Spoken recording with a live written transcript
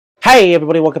Hey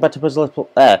everybody, welcome back to episode.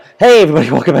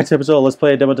 Let's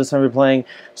play a demo. This time we're playing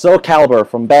Soul Calibur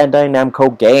from Bandai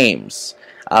Namco Games.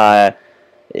 I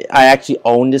actually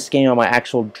own this game on my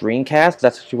actual Dreamcast.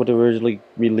 That's actually what it originally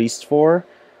released for.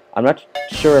 I'm not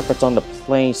sure if it's on the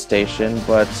PlayStation,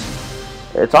 but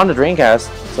it's on the Dreamcast.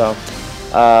 So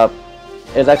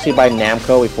it's actually by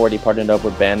Namco before they partnered up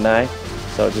with Bandai.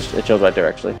 So it shows right there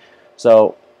actually.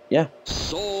 So yeah.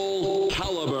 Soul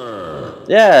Calibur.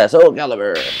 Yeah, Soul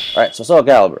Calibur. Alright, so Soul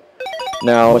Calibur.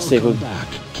 Now let's see if we back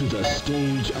to the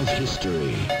stage of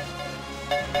history.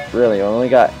 Really, I only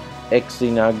got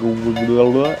Exinagu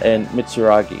and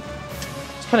Mitsuragi.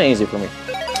 It's kinda easy for me.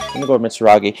 I'm gonna go with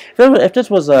Mitsuragi. If this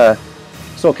was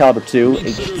Soul Calibur 2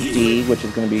 HD, which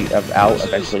is gonna be out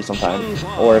eventually sometime,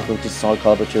 or if it was just Soul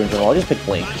Calibur 2 in general, I'll just pick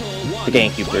Link. The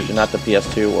GameCube version, not the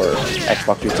PS2 or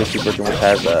Xbox 360 version, which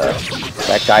has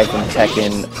that guy from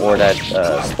Tekken or that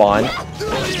Spawn.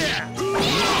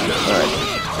 Alright.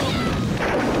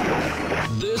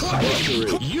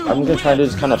 I'm gonna try to do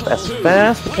this kind of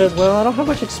fast because, well, I don't have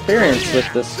much experience with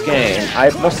this game. I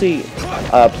mostly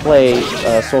play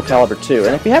Soul Calibur 2,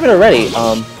 and if you haven't already,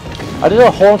 I did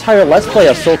a whole entire Let's Play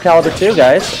of Soul Calibur 2,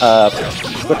 guys.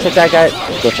 Go check that guy out.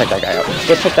 Go check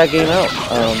that game out.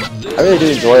 I really do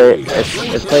enjoy it.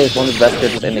 It plays one of the best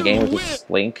characters in the game, which is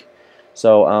Link.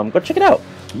 So go check it out.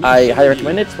 I highly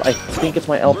recommend it. I think it's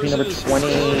my LP number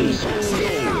 20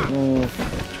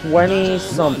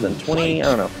 something, 20. I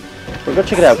don't know. But go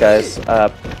check it out, guys.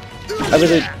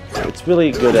 It's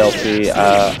really good LP.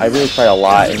 I really cried a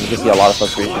lot, and you can see a lot of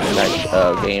frustration in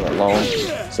that game alone.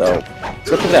 So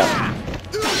go check it out.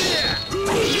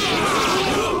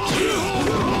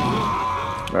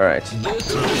 Alright.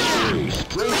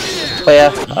 But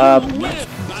yeah,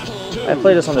 I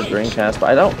played this on the Dreamcast, but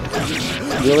I don't know.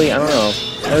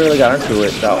 I never really got into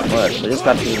it that much. I just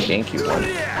got to the GameCube one.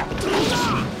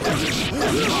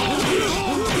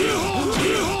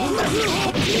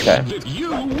 Okay.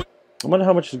 I wonder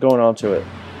how much is going on to it.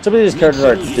 Some of these characters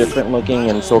are different looking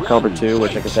in Soul Calibur 2,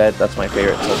 which, like I said, that's my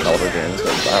favorite Soul Calibur game,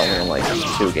 because I only own like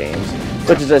 2 games.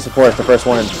 Which is, of course, the first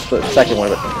one and the second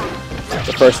one, but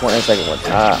the first one and second one.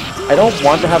 I don't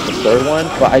want to have the third one,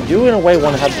 but I do in a way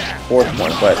want to have the fourth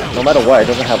one, but no matter what, it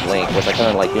doesn't have Link, which I kind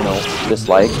of like,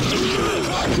 dislike.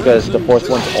 Because the fourth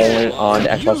one's only on the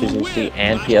Xbox 360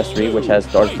 and PS3, which has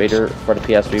Darth Vader for the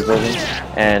PS3 version,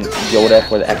 and Yoda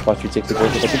for the Xbox 360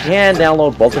 version. But you can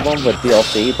download both of them with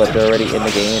DLC, but they're already in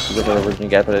the game, if you whichever version you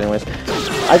get. But anyways,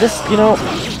 I just, I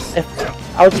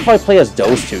would just probably play as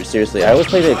those two, seriously. I always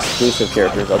play the exclusive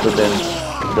characters other than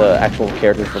the actual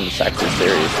characters from the Saxon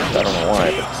series. I don't know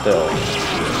why, but still.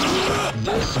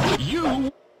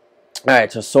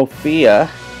 Alright, so Sophia.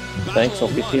 Thanks,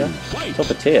 Sophia.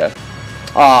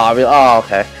 Oh,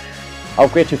 okay.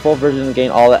 Upgrade to full version and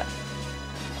gain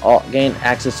gain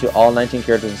access to all 19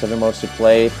 characters and 7 modes to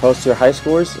play. Post your high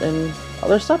scores and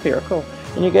other stuff here. Cool.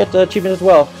 And you get achievements as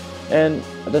well. And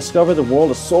discover the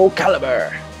world of Soul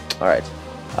Calibur. Alright.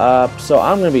 So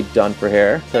I'm gonna be done for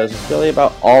here because it's really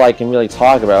about all I can really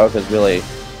talk about. Because really,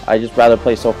 I just rather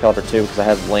play Soul Calibur 2 because I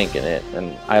have Link in it,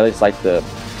 and I at least like the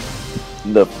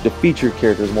featured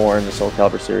characters more in the Soul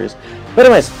Calibur series. But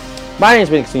anyways, my name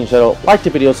is Extreme Shadow. Like the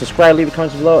video, subscribe, leave a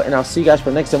comment below, and I'll see you guys for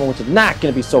the next demo, which is not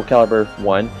gonna be Soul Calibur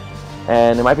 1,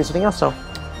 and it might be something else. So,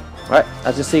 alright,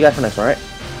 I'll just see you guys for the next one. Alright,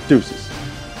 deuces.